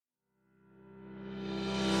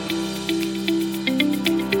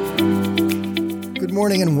Good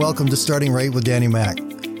morning and welcome to Starting Right with Danny Mac.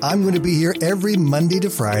 I'm going to be here every Monday to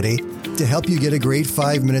Friday to help you get a great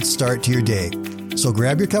 5-minute start to your day. So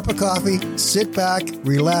grab your cup of coffee, sit back,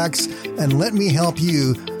 relax, and let me help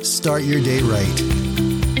you start your day right.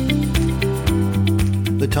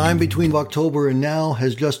 The time between October and now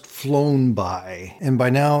has just flown by, and by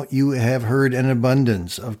now you have heard an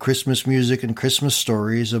abundance of Christmas music and Christmas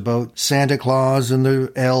stories about Santa Claus and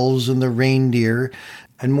the elves and the reindeer,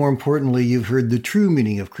 and more importantly, you've heard the true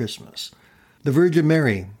meaning of Christmas. The Virgin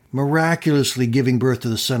Mary miraculously giving birth to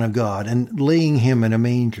the Son of God and laying him in a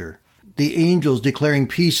manger. The angels declaring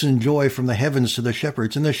peace and joy from the heavens to the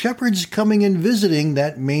shepherds, and the shepherds coming and visiting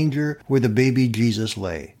that manger where the baby Jesus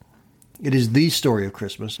lay. It is the story of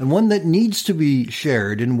Christmas, and one that needs to be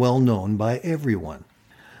shared and well known by everyone.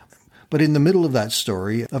 But in the middle of that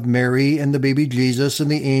story of Mary and the baby Jesus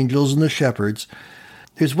and the angels and the shepherds,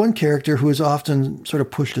 there's one character who is often sort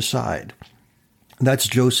of pushed aside. That's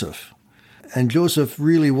Joseph. And Joseph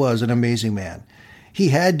really was an amazing man. He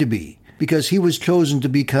had to be, because he was chosen to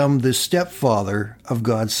become the stepfather of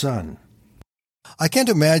God's son. I can't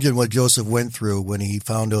imagine what Joseph went through when he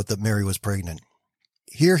found out that Mary was pregnant.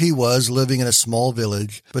 Here he was living in a small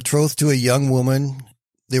village, betrothed to a young woman.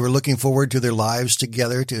 They were looking forward to their lives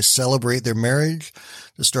together, to celebrate their marriage,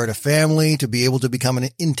 to start a family, to be able to become an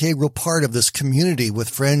integral part of this community with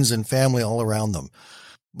friends and family all around them.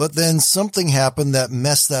 But then something happened that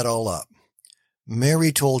messed that all up.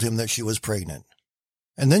 Mary told him that she was pregnant.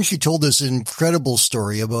 And then she told this incredible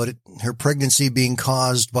story about her pregnancy being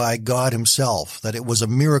caused by God himself, that it was a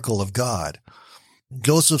miracle of God.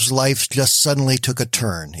 Joseph's life just suddenly took a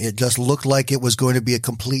turn. It just looked like it was going to be a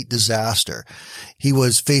complete disaster. He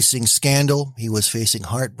was facing scandal, he was facing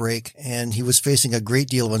heartbreak, and he was facing a great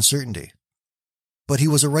deal of uncertainty. But he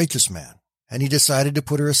was a righteous man, and he decided to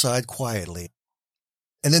put her aside quietly.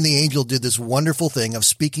 And then the angel did this wonderful thing of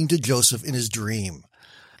speaking to Joseph in his dream.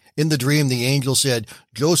 In the dream, the angel said,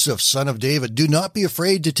 "Joseph, son of David, do not be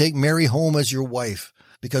afraid to take Mary home as your wife,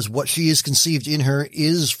 because what she is conceived in her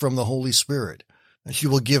is from the Holy Spirit. And she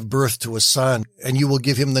will give birth to a son, and you will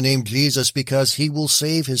give him the name Jesus, because he will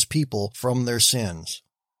save his people from their sins."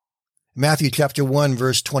 Matthew chapter 1,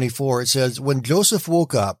 verse 24, it says, "When Joseph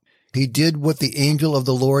woke up, he did what the angel of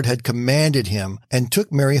the Lord had commanded him and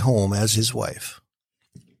took Mary home as his wife."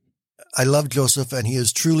 I love Joseph, and he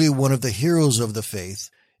is truly one of the heroes of the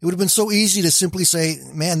faith. It would have been so easy to simply say,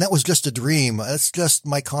 man, that was just a dream. That's just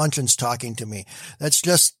my conscience talking to me. That's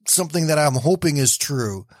just something that I'm hoping is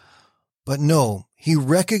true. But no, he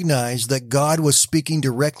recognized that God was speaking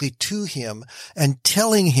directly to him and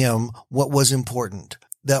telling him what was important,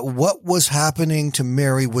 that what was happening to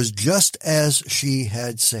Mary was just as she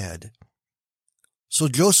had said. So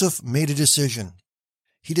Joseph made a decision.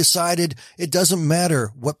 He decided it doesn't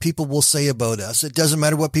matter what people will say about us. It doesn't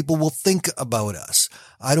matter what people will think about us.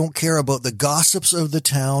 I don't care about the gossips of the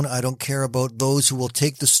town. I don't care about those who will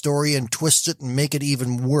take the story and twist it and make it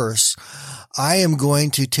even worse. I am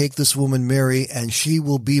going to take this woman, Mary, and she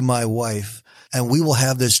will be my wife, and we will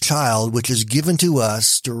have this child, which is given to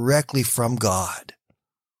us directly from God.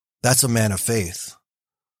 That's a man of faith.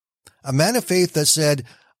 A man of faith that said,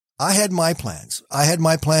 I had my plans. I had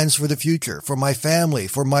my plans for the future, for my family,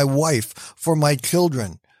 for my wife, for my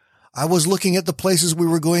children. I was looking at the places we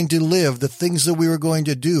were going to live, the things that we were going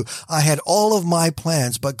to do. I had all of my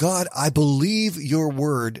plans, but God, I believe your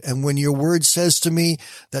word. And when your word says to me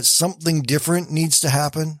that something different needs to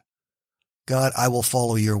happen, God, I will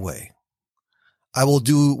follow your way. I will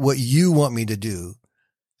do what you want me to do,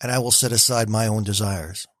 and I will set aside my own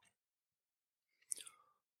desires.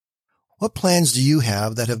 What plans do you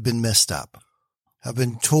have that have been messed up, have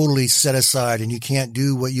been totally set aside, and you can't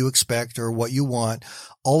do what you expect or what you want?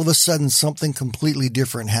 All of a sudden, something completely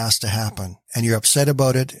different has to happen, and you're upset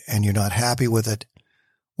about it, and you're not happy with it.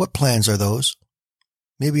 What plans are those?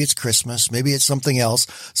 Maybe it's Christmas. Maybe it's something else,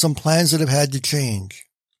 some plans that have had to change.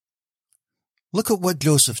 Look at what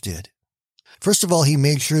Joseph did. First of all, he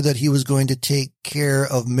made sure that he was going to take care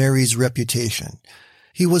of Mary's reputation.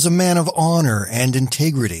 He was a man of honor and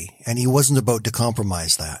integrity, and he wasn't about to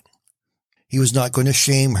compromise that. He was not going to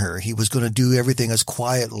shame her. He was going to do everything as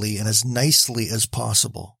quietly and as nicely as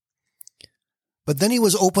possible. But then he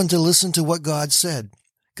was open to listen to what God said.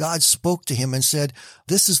 God spoke to him and said,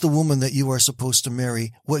 "This is the woman that you are supposed to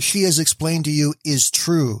marry. What she has explained to you is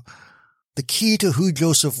true." The key to who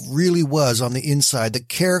Joseph really was on the inside, the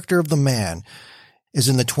character of the man, is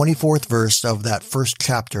in the 24th verse of that first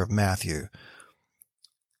chapter of Matthew.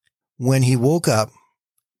 When he woke up,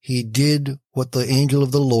 he did what the angel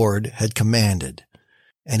of the Lord had commanded,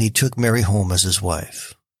 and he took Mary home as his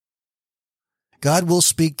wife. God will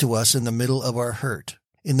speak to us in the middle of our hurt,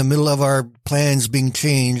 in the middle of our plans being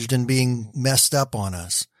changed and being messed up on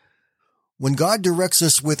us. When God directs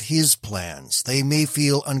us with his plans, they may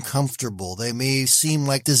feel uncomfortable. They may seem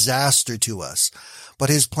like disaster to us, but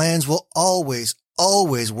his plans will always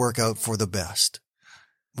work out for the best.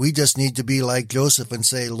 We just need to be like Joseph and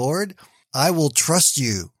say, Lord, I will trust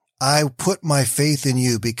you. I put my faith in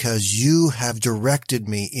you because you have directed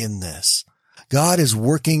me in this. God is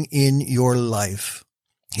working in your life.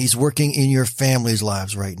 He's working in your family's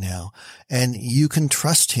lives right now, and you can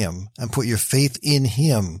trust him and put your faith in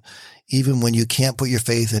him, even when you can't put your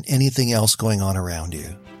faith in anything else going on around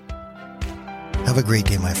you. Have a great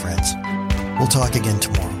day, my friends. We'll talk again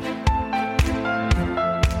tomorrow.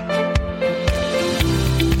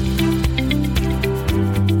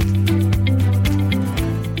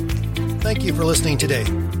 Thank you for listening today,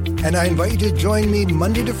 and I invite you to join me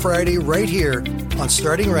Monday to Friday right here on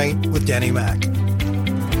Starting Right with Danny Mac.